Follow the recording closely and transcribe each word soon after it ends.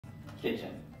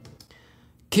Kitchen.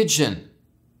 Kitchen.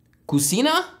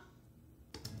 Cocina?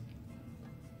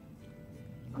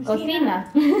 Cocina.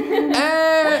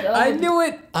 I knew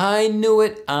it. I knew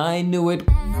it. I knew it.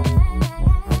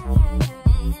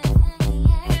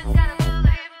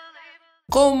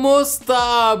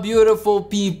 Kumusta, beautiful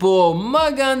people?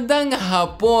 Magandang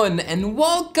hapon and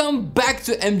welcome back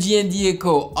to MGND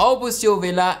ko. Ako si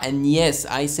Ovela, and yes,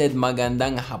 I said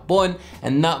magandang hapon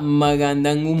and not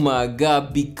magandang umaga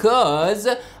because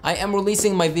I am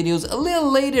releasing my videos a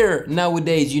little later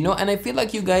nowadays, you know, and I feel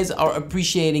like you guys are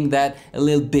appreciating that a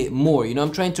little bit more. You know,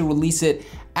 I'm trying to release it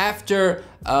after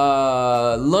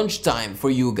lunchtime for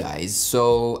you guys,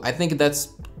 so I think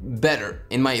that's better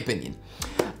in my opinion.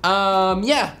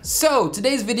 Yeah, so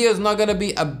today's video is not gonna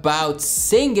be about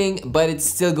singing, but it's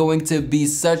still going to be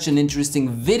such an interesting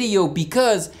video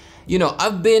because, you know,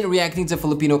 I've been reacting to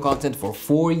Filipino content for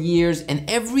 4 years, and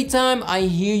every time I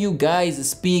hear you guys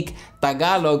speak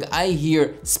Tagalog, I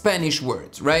hear Spanish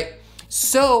words, right?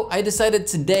 So I decided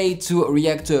today to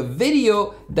react to a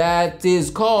video that is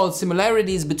called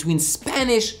Similarities Between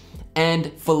Spanish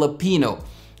and Filipino.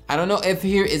 I don't know if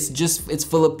here it's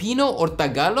Filipino or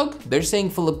Tagalog. They're saying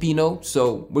Filipino,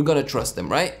 so we're gonna trust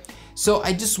them, right? So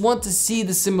I just want to see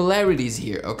the similarities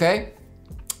here, okay?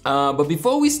 But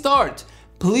before we start,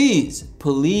 please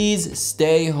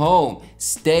stay home,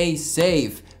 stay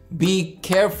safe, be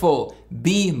careful,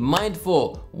 be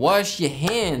mindful, wash your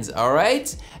hands, all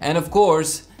right? And of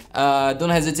course, don't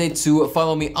hesitate to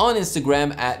follow me on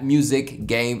Instagram at Music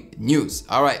Game News.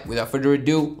 All right, without further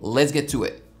ado, let's get to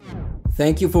it.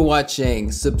 Thank you for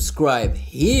watching, subscribe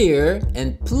here,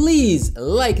 and please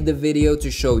like the video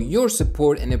to show your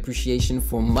support and appreciation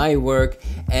for my work,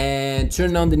 and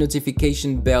turn on the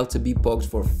notification bell to be poked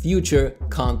for future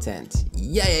content.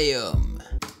 Yeah. I'm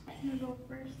gonna go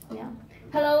first. Yeah.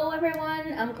 Hello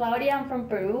everyone, I'm Claudia, I'm from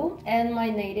Peru, and my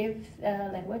native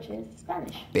language is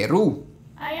Spanish. Peru.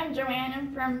 I am Joanne,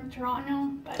 I'm from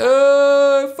Toronto.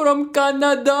 From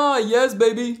Canada, yes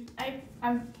baby.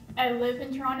 I live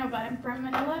in Toronto, but I'm from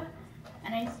Manila,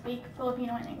 and I speak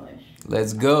Filipino and English.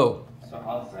 Let's go. So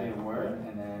I'll say a word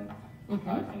and then I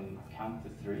can count to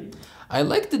 3. I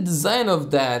like the design of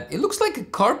that. It looks like a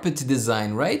carpet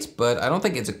design, right? But I don't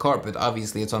think it's a carpet.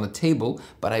 Obviously, it's on a table,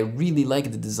 but I really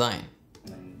like the design.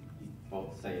 And then you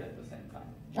both say it at the same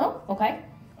time. Oh, okay.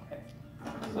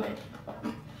 Okay. So,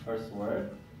 first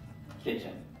word,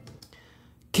 kitchen.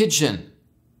 Kitchen.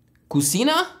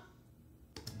 Cocina?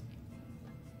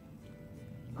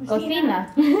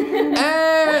 Cocina.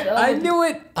 I knew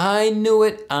it. I knew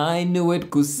it. I knew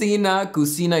it. Cocina,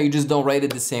 cocina. You just don't write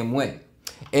it the same way.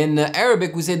 In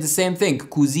Arabic, we say the same thing.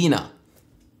 Cocina.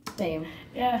 Same.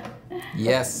 Yeah.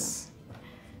 Yes.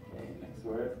 Okay, next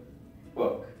word,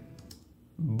 book.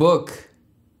 Book.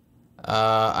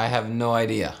 I have no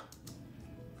idea.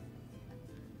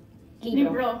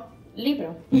 Libro.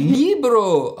 Libro.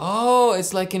 Libro. Oh,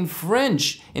 it's like in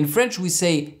French. In French, we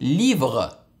say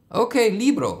livre. Okay,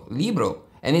 libro, libro.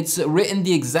 And it's written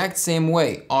the exact same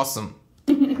way. Awesome.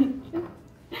 Same.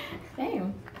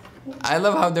 I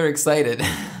love how they're excited.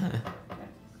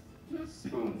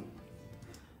 Spoon.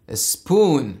 A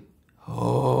spoon.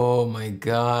 Oh my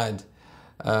God.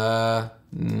 I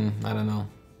don't know.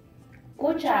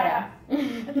 Cuchara.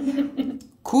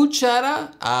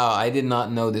 Cuchara? Oh, I did not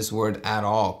know this word at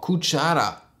all.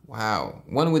 Cuchara. Wow,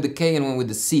 one with the K and one with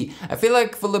the C. I feel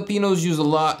like Filipinos use a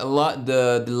lot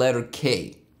the letter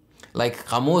K. Like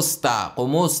kamusta,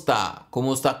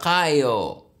 kumusta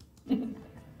kayo.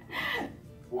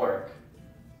 Work.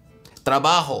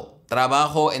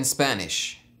 Trabajo in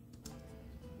Spanish.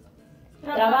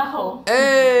 Trabajo.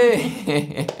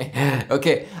 Hey!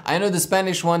 Okay, I know the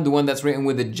Spanish one, the one that's written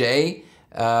with a J.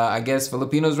 I guess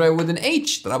Filipinos write with an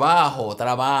H. Trabajo.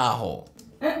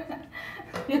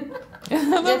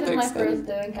 This is my first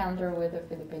encounter with the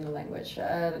Filipino language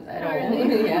at all.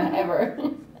 Really? Yeah, ever.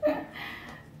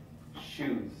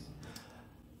 Shoes.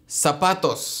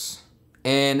 Zapatos.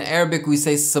 In Arabic, we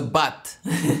say sabat.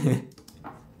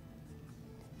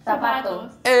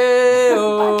 Zapatos.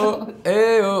 Ayo,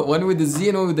 ayo. One with the Z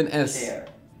and one with an S. Chair.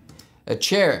 A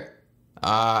chair.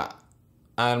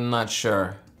 I'm not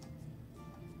sure.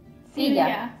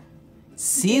 Silla.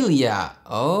 Cilia.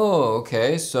 Oh,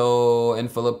 okay. So in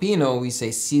Filipino, we say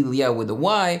Cilia with a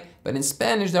Y, but in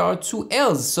Spanish, there are 2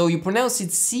 L's. So you pronounce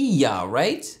it Silla,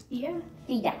 right? Yeah.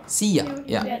 Silla. Silla,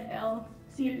 yeah. That L.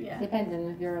 Celia.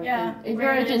 Depending if you're Yeah. if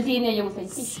you're Argentinian, you would say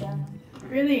silla.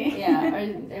 Really? Yeah, or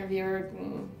if you're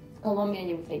Colombian,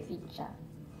 you would say silla.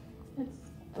 That's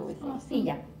So we say awesome.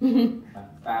 silla.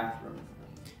 Bathroom.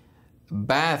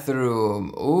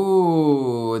 Bathroom.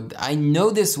 Ooh, I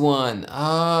know this one.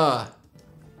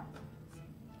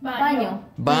 Baño.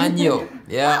 Baño.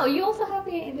 Yeah. Wow, you also have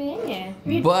the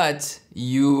ñ. But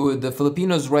the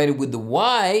Filipinos write it with the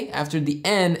Y after the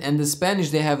N, and the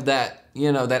Spanish, they have that,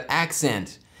 you know, that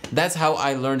accent. That's how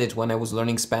I learned it when I was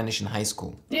learning Spanish in high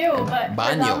school. But for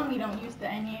Baño. that one we don't use the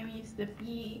ñ, we use the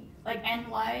B, like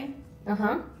NY.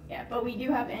 Yeah, but we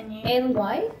do have ñ.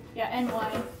 NY? Yeah,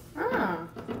 NY. Ah.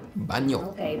 Baño.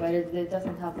 Okay, but it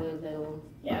doesn't have the little.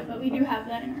 Yeah, but we do have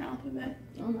that in our alphabet.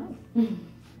 Oh, nice.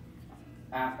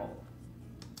 Apple.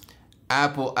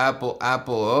 Apple, apple,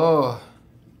 apple. Oh.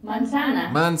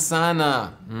 Manzana.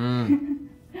 Manzana.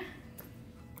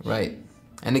 Right.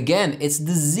 And again, it's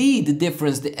the Z, the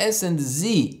difference, the S and the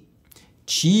Z.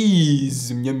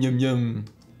 Cheese. Yum, yum, yum.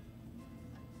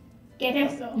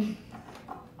 Queso.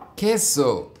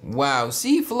 Queso. Wow.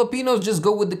 See, Filipinos just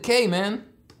go with the K, man.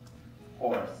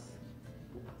 Horse.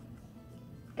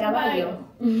 Caballo.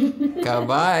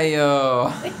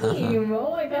 Caballo.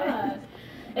 Oh my god.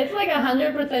 It's like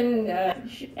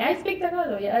 100%. I speak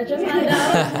Tagalog. Yeah, I just found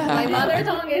out. My mother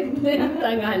tongue is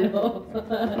Tagalog.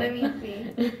 Let me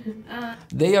see.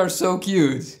 They are so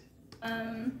cute.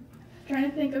 Trying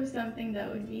to think of something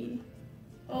that would be.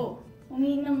 Oh,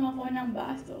 umiinom ako ng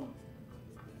baso.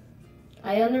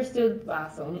 I understood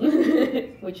baso,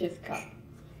 which is cup.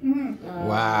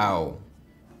 Wow.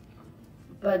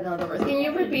 But not the rest. Can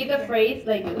you repeat the phrase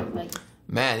like?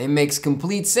 Man, it makes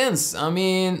complete sense. I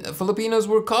mean, Filipinos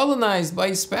were colonized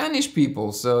by Spanish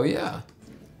people, so yeah.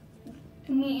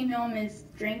 Umiinom is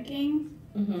drinking,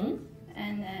 Mm-hmm.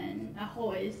 and then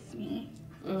aho is me.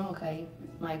 Okay,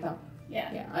 my cup.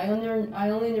 Yeah. Yeah, I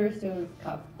only understood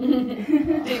cup. Like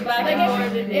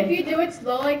if you do it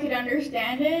slow, I could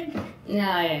understand it.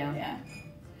 Yeah. Yeah.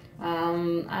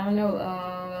 I don't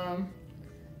know.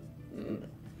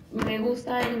 Me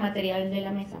gusta el material de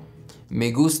la mesa.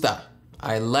 Me gusta.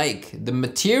 I like the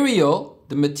material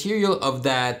of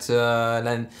that.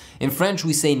 In French,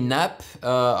 we say nappe.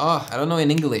 I don't know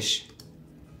in English.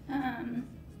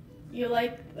 You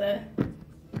like the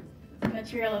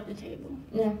material of the table.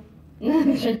 Yeah.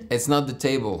 It's not the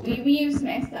table. We use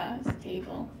mesa as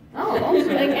table. Oh,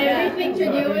 Like everything to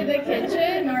do with the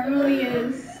kitchen normally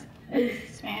is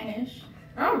Spanish.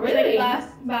 Oh, really? Like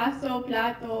vaso,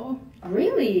 plato.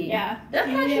 Really? Yeah. That's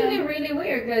actually really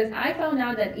weird because I found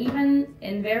out that even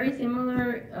in very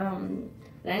similar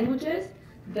languages,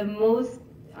 the most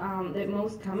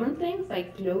common things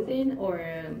like clothing or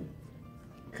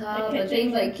cup, Like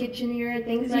things like kitchenware,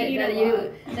 things Because like you eat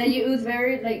a that you use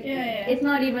very like Yeah. it's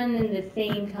not even in the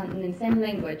same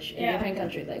language in Yeah. different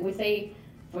countries. Like we say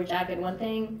for jacket one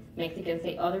thing, Mexicans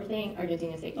say other thing,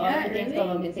 Argentinians say Yeah, other things, really?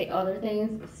 Colombians say other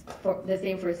things. For the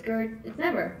same for skirt, it's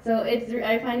never. So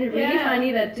I find it really Yeah.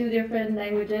 funny that two different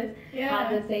languages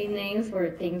have Yeah. the same names for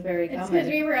things very It's common. because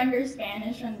we were under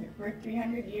Spanish for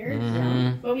 300 years,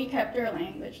 Mhm. but we kept our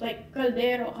language. Like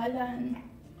caldero, kalan.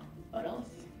 What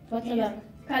else? What's We use kalan?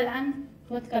 Kalan.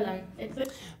 What's kalan? It's like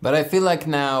But I feel like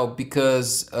now,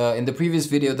 because in the previous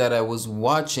video that I was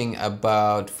watching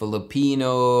about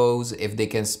Filipinos, if they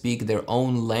can speak their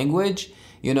own language,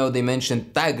 you know, they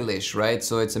mentioned Taglish, right?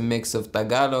 So it's a mix of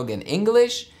Tagalog and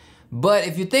English. But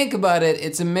if you think about it,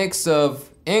 it's a mix of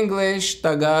English,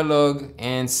 Tagalog,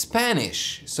 and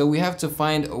Spanish. So we have to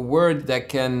find a word that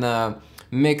can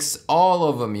mix all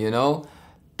of them, you know?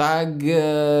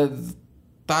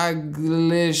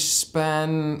 Taglish,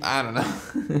 I don't know.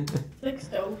 like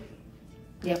stove.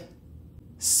 Yep.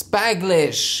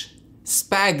 Spaglish.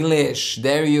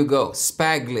 There you go.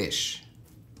 Spaglish.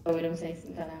 But we don't say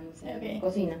kalan, we say Okay.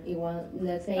 cocina. Igual,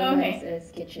 the same Okay.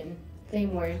 as kitchen.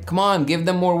 Same word Come on, give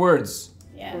them more words.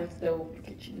 Yeah. for stove,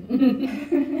 kitchen.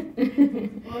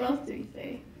 What else do we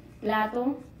say?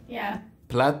 Plato, Yeah.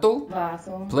 Plato.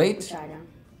 vaso, Plate. cuchara.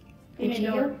 Tenedor.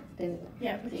 Cuchillo, tenedor.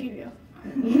 Yeah, cuchillo.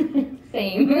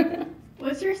 Same.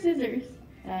 What's your scissors?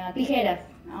 Tijeras.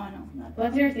 Oh no, not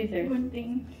What's your scissors?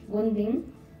 gunting. Gunting.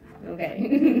 Okay.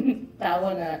 That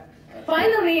one.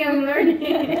 Finally, I'm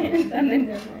learning something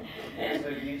different. So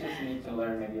you just need to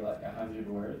learn maybe like 100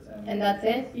 words. And that's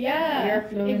it? Yeah, You're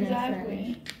fluent exactly.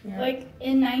 in Spanish. Yeah. Like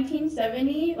in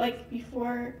 1970, like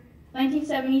before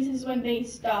 1970s is when they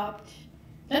stopped.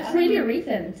 That's really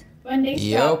recent. When they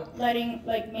Yep. stopped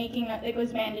making it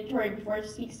was mandatory before to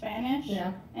speak Spanish.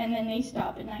 Yeah. And then they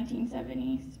stopped in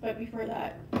 1970s, but before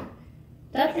that,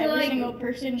 That's every like single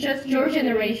person. just your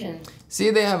generation. See,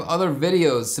 they have other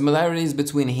videos, similarities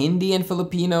between Hindi and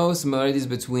Filipino, similarities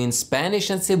between Spanish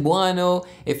and Cebuano.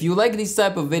 If you like these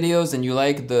type of videos and you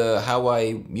like how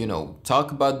I,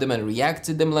 talk about them and react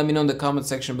to them, let me know in the comment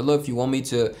section below if you want me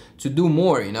to do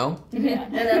more, I love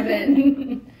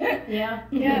it. Yeah.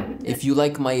 Yeah. If you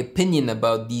like my opinion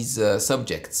about these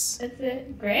subjects. That's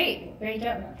it. Great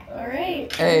job. All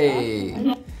right.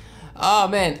 Hey. Oh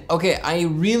man, okay, I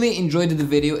really enjoyed the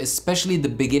video, especially the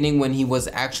beginning when he was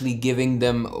actually giving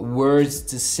them words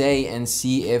to say and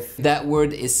see if that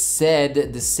word is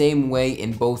said the same way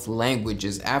in both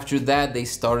languages. After that, they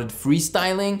started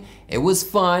freestyling. It was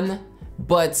fun,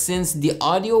 but since the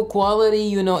audio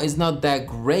quality, is not that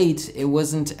great, it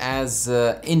wasn't as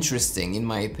interesting in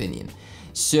my opinion.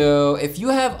 So if you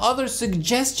have other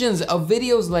suggestions of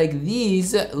videos like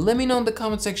these, let me know in the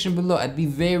comment section below. I'd be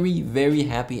very, very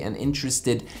happy and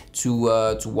interested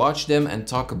to watch them and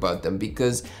talk about them,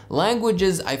 because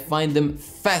languages, I find them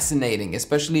fascinating,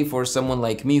 especially for someone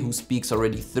like me who speaks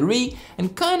already 3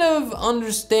 and kind of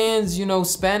understands,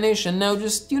 Spanish and now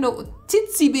just,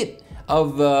 titsy bit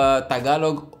of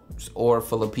Tagalog or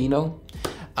Filipino.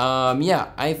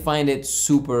 Yeah, I find it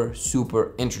super,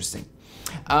 super interesting.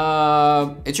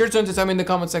 It's your turn to tell me in the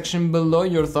comment section below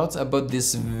your thoughts about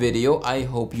this video. I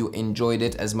hope you enjoyed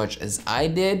it as much as I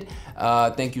did.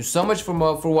 Thank you so much for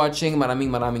watching.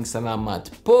 Maraming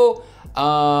salamat po.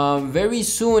 Very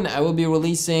soon I will be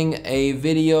releasing a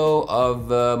video of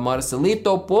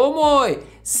Marcelito Pomoy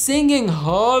singing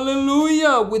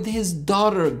Hallelujah with his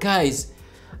daughter. Guys,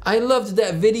 I loved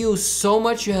that video so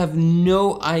much you have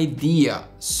no idea.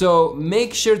 So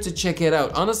make sure to check it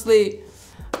out. Honestly,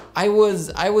 I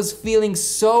was feeling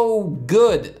so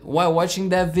good while watching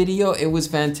that video. It was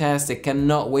fantastic.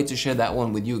 Cannot wait to share that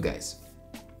one with you guys.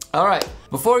 All right,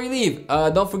 before you leave,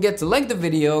 don't forget to like the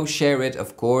video, share it,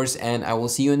 of course, and I will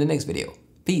see you in the next video.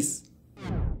 Peace.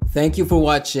 Thank you for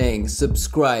watching.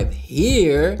 Subscribe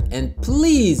here and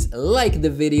please like the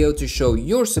video to show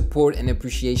your support and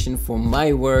appreciation for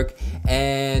my work,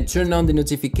 and turn on the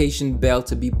notification bell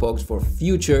to be poked for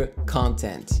future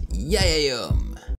content. Yeah.